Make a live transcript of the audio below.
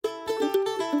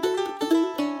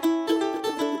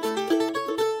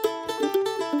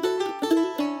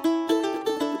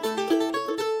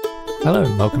Hello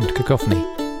and welcome to Cacophony.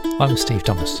 I'm Steve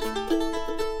Thomas.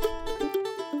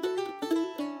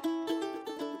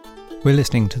 We're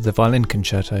listening to the Violin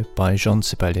Concerto by Jean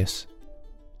Sibelius.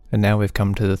 And now we've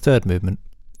come to the third movement,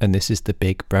 and this is the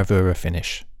big bravura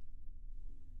finish.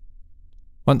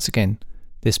 Once again,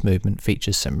 this movement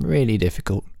features some really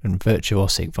difficult and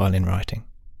virtuosic violin writing.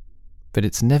 But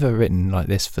it's never written like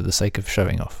this for the sake of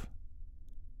showing off.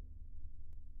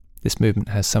 This movement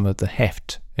has some of the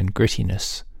heft and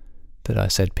grittiness that I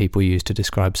said people used to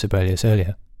describe Sibelius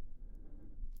earlier.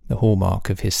 The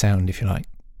hallmark of his sound, if you like.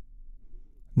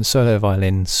 The solo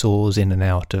violin soars in and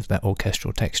out of that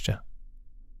orchestral texture.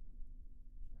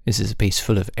 This is a piece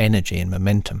full of energy and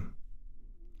momentum.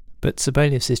 But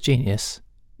Sibelius's genius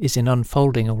is in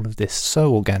unfolding all of this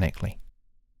so organically.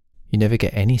 You never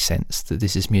get any sense that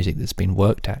this is music that's been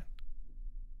worked at,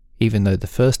 even though the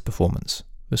first performance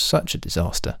was such a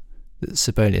disaster that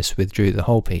Sibelius withdrew the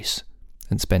whole piece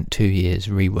and spent 2 years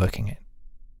reworking it.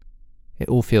 It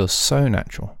all feels so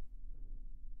natural,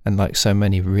 and like so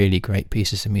many really great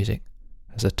pieces of music,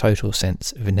 has a total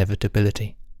sense of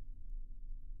inevitability.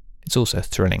 It's also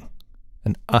thrilling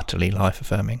and utterly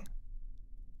life-affirming.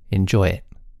 Enjoy it.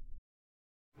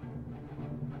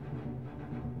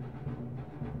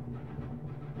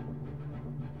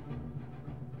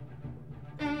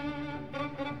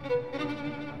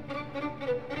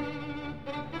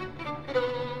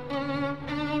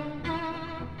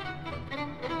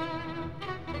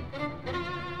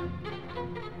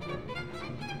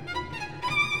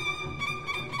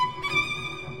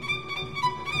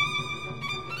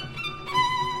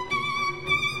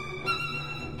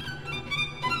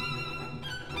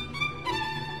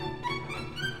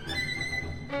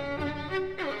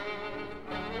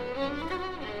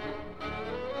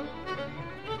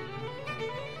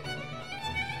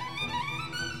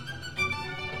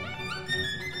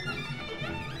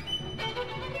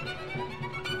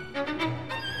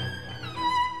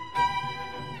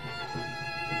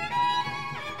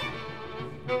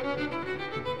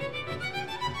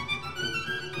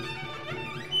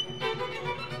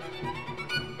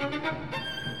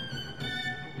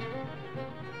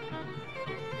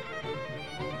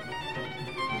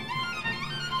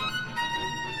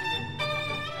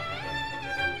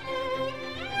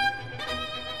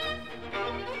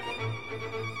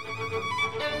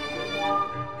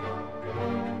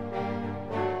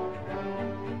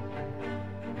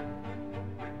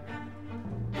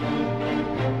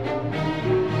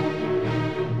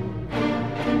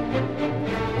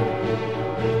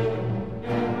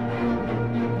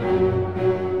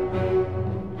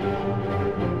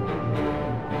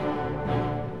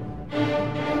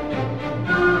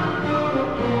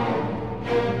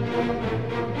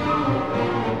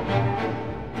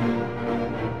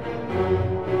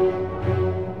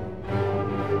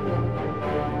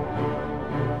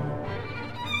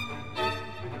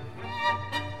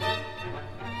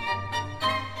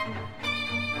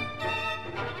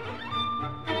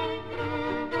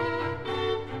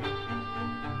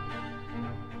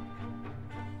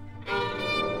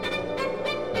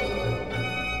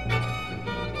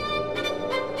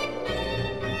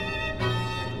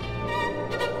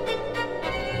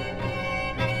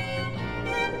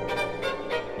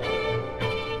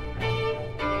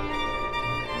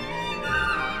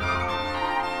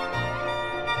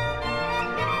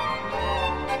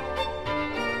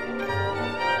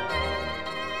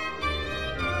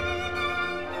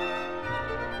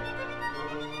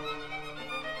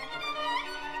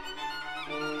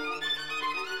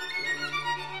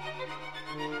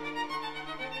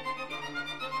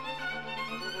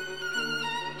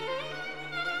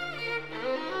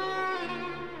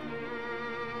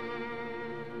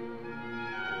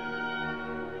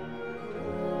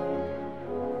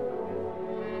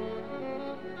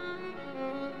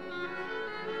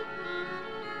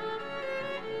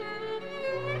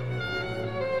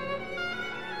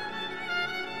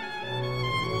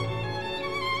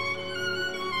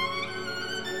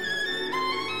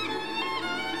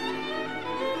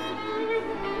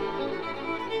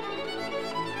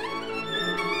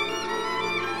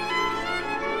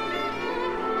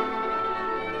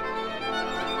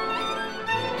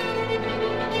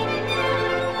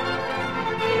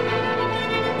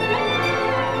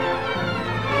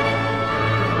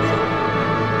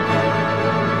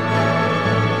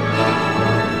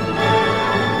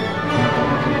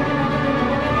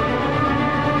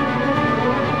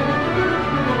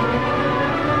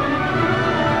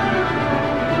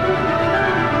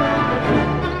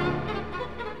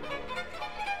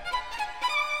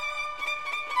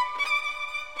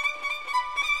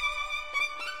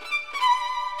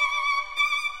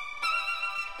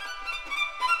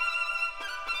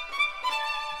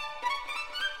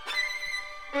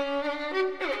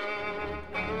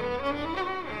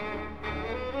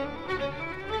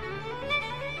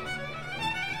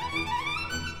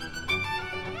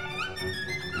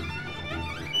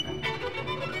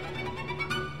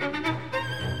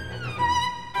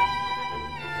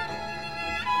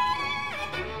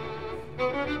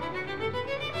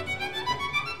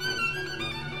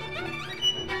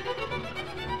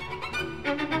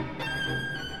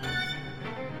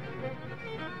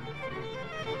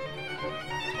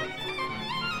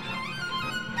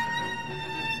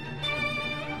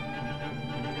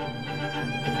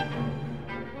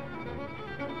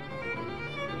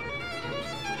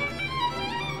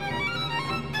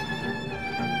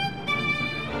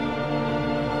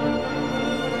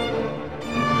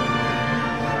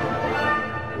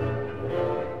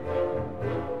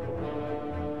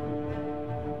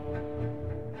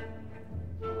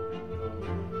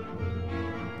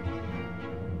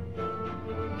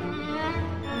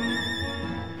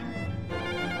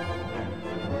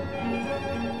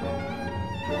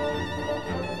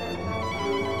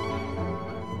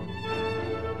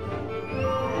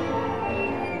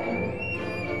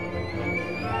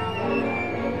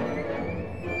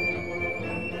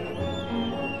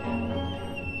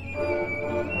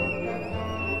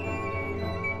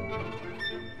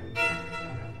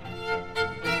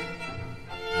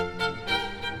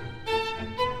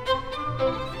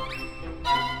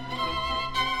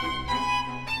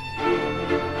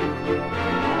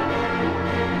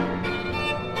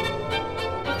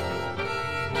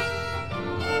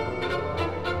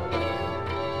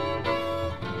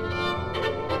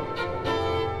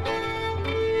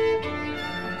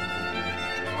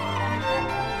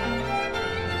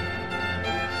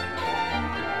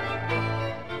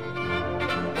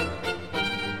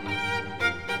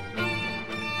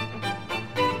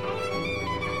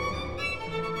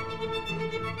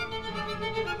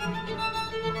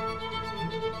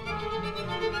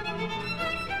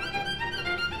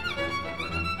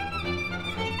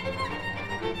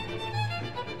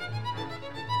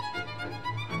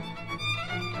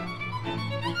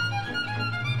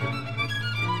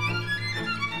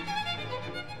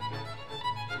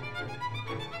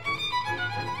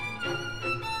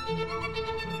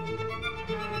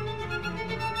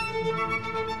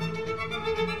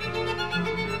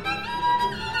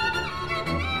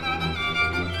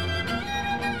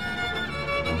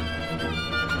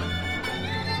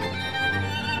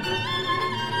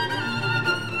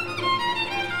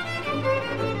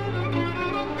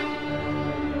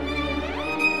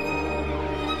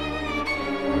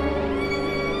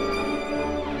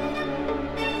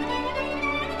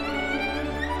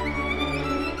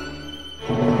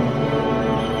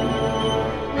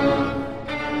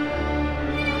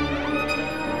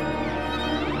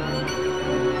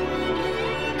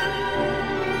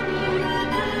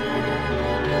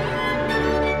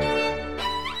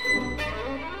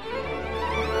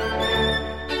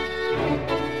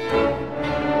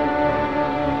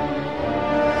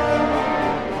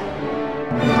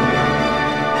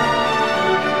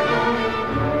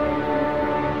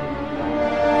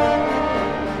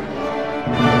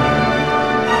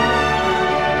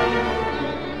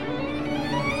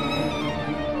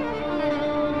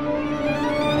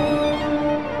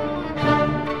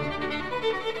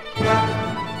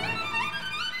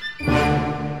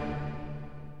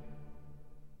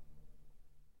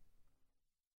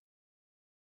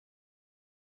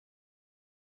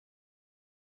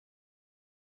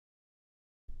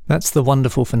 That's the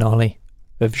wonderful finale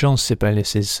of Jean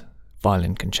Sibelius's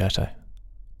Violin Concerto.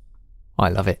 I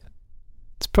love it.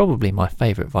 It's probably my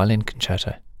favourite violin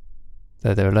concerto,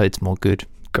 though there are loads more good,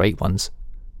 great ones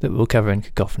that we'll cover in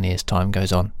Cacophony as time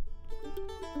goes on.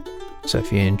 So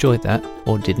if you enjoyed that,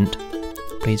 or didn't,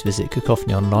 please visit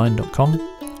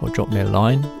cacophonyonline.com or drop me a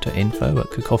line to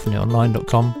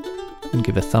info@cacophonyonline.com and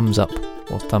give a thumbs up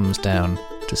or thumbs down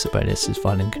to Sibelius's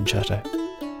Violin Concerto.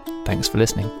 Thanks for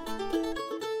listening.